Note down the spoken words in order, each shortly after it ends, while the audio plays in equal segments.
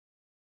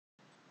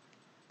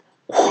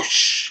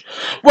Whoosh.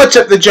 What's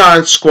up, the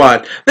John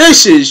Squad?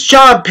 This is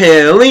John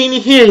Pantalini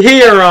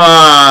here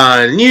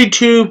on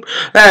YouTube.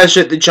 That is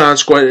right, the John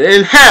Squad.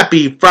 And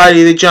happy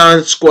Friday, the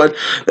John Squad.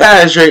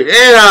 That is right.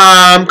 And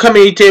I'm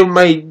coming to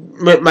my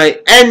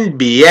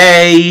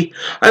NBA.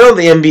 I know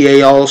the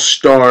NBA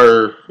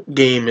All-Star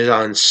game is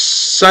on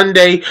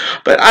Sunday,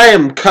 but I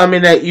am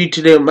coming at you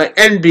today with my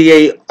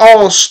NBA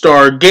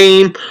All-Star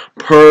game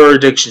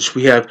predictions.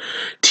 We have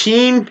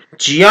Team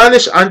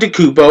Giannis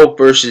Antetokounmpo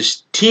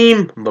versus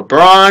Team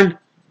LeBron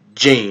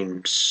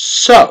James.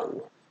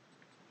 So,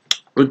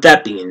 with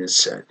that being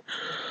said,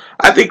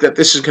 I think that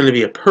this is going to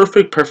be a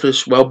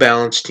perfect,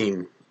 well-balanced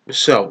team.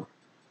 So,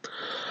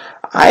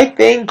 I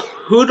think,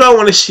 who do I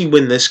want to see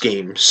win this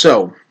game?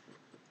 So,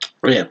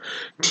 we have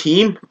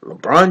Team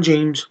LeBron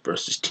James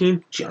versus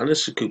Team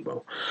Giannis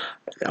Antetokounmpo.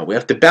 Now, we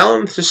have to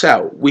balance this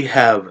out. We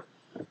have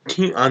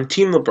Team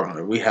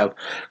LeBron, we have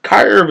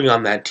Kyrie Irving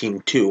on that team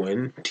too,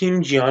 and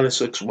Team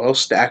Giannis looks well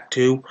stacked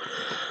too.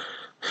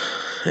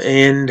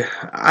 And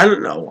I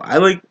don't know, I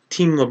like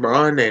Team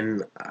LeBron,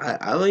 and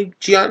I like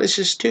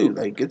Giannis's too.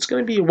 Like, it's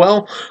gonna be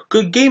a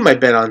good game. I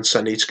bet on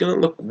Sunday. It's gonna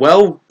look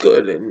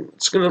good, and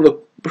it's gonna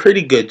look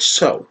pretty good.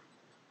 So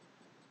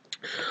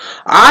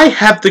I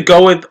have to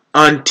go with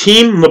on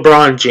Team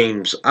LeBron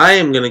James. I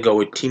am going to go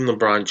with Team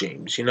LeBron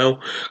James,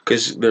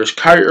 because there's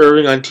Kyrie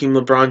Irving on Team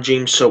LeBron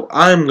James, so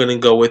I'm going to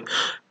go with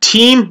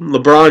Team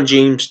LeBron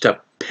James to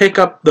pick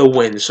up the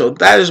win. So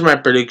that is my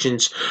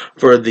predictions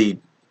for the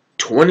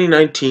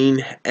 2019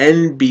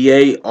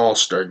 NBA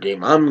All-Star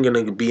Game. I'm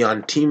going to be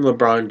on Team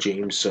LeBron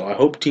James, so I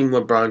hope Team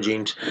LeBron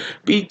James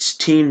beats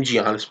Team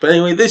Giannis. But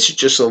anyway, this is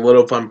just a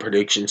little fun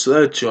prediction, so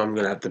that's who I'm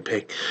going to have to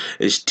pick,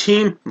 is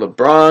Team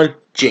LeBron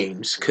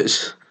James,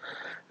 because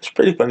it's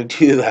pretty funny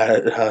too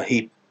that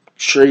he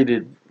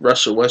traded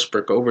Russell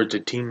Westbrook over to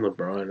Team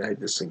LeBron. I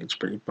just think it's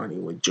pretty funny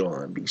with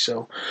Joel Embiid,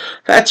 so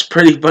that's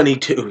pretty funny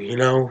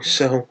too,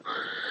 so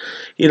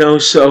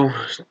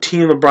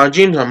Team LeBron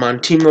James, I'm on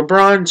Team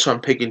LeBron, so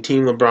I'm picking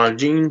Team LeBron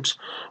James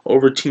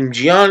over Team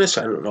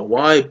Giannis. I don't know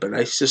why, but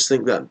I just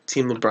think that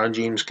Team LeBron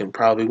James can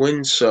probably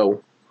win,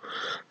 so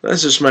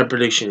that's just my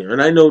prediction here.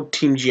 And I know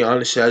Team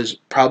Giannis has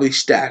probably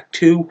stacked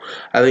too.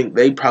 I think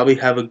they probably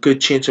have a good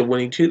chance of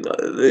winning too.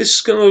 This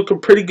is going to look a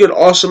pretty good,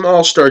 awesome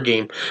All-Star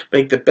game.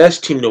 Make the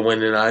best team to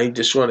win, and I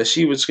just want to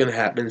see what's going to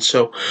happen.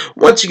 So,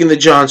 once again, the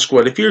John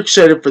Squad, if you're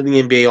excited for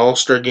the NBA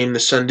All-Star game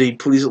this Sunday,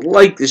 please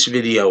like this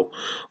video.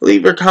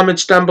 Leave your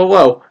comments down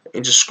below,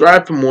 and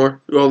subscribe for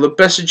more. You're all the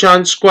best of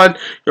John Squad.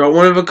 You're all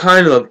one of a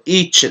kind. I love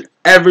each and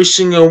every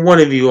single one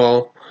of you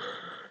all.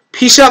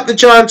 Peace out, the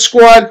John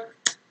Squad.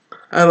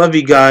 I love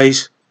you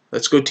guys.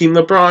 Let's go Team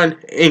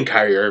LeBron and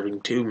Kyrie Irving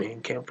too,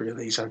 man. Can't forget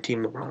that he's on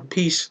Team LeBron.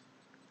 Peace.